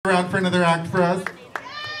crowd for another act for us?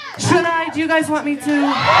 Should I? Do you guys want me to? Exposure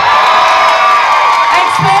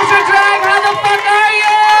Drag, how the fuck are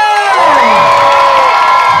you?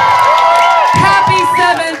 Happy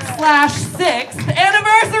 7th/6th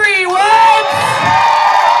anniversary, what?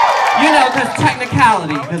 You know, because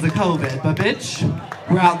technicality, because of COVID. But bitch,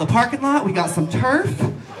 we're out in the parking lot, we got some turf,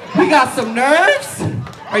 we got some nerves.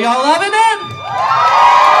 Are y'all loving it?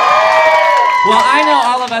 Well, I know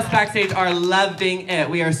all of us backstage are loving it.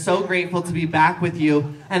 We are so grateful to be back with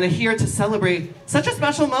you and here to celebrate such a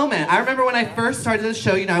special moment. I remember when I first started the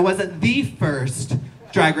show, you know, I wasn't the first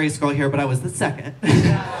Drag Race girl here, but I was the second.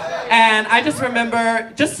 And I just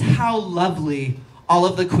remember just how lovely all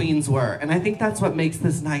of the queens were. And I think that's what makes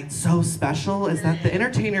this night so special, is that the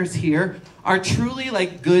entertainers here are truly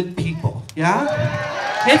like good people, yeah?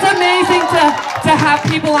 It's amazing to have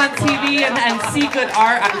people on TV and see good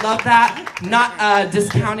art. I love that. Not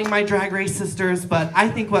discounting my Drag Race sisters, but I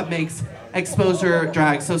think what makes Exposure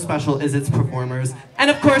Drag so special is its performers.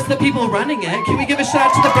 And of course, the people running it. Can we give a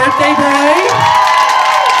shout out to the birthday boy?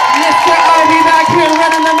 Mr. RB back here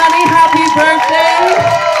running the money. Happy birthday.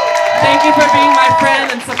 Thank you for being my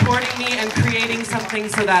friend and supporting me and creating something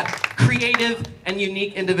so that creative and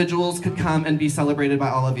unique individuals could come and be celebrated by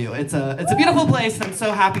all of you. It's a beautiful place, and I'm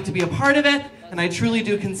so happy to be a part of it, and I truly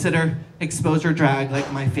do consider Exposure Drag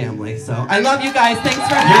like my family. So I love you guys. Thanks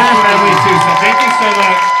for having me. You're family too, so thank you so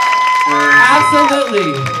much. Absolutely.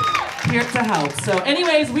 Here to help. So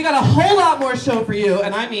anyways, we got a whole lot more show for you,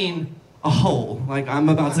 and I mean a whole. Like, I'm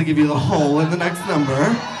about to give you the whole in the next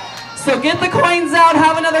number. So get the coins out,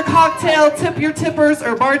 have another cocktail, tip your tippers,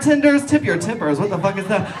 or bartenders, tip your tippers, what the fuck is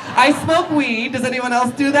that? I smoke weed, does anyone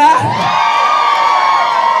else do that?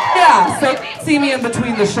 Yeah, so see me in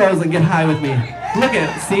between the shows and get high with me. Look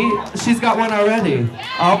at, see, she's got one already.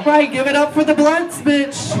 All right, give it up for the blunts,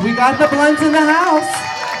 bitch. We got the blunts in the house.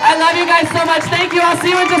 I love you guys so much, thank you, I'll see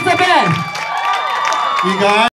you in just a bit. You guys.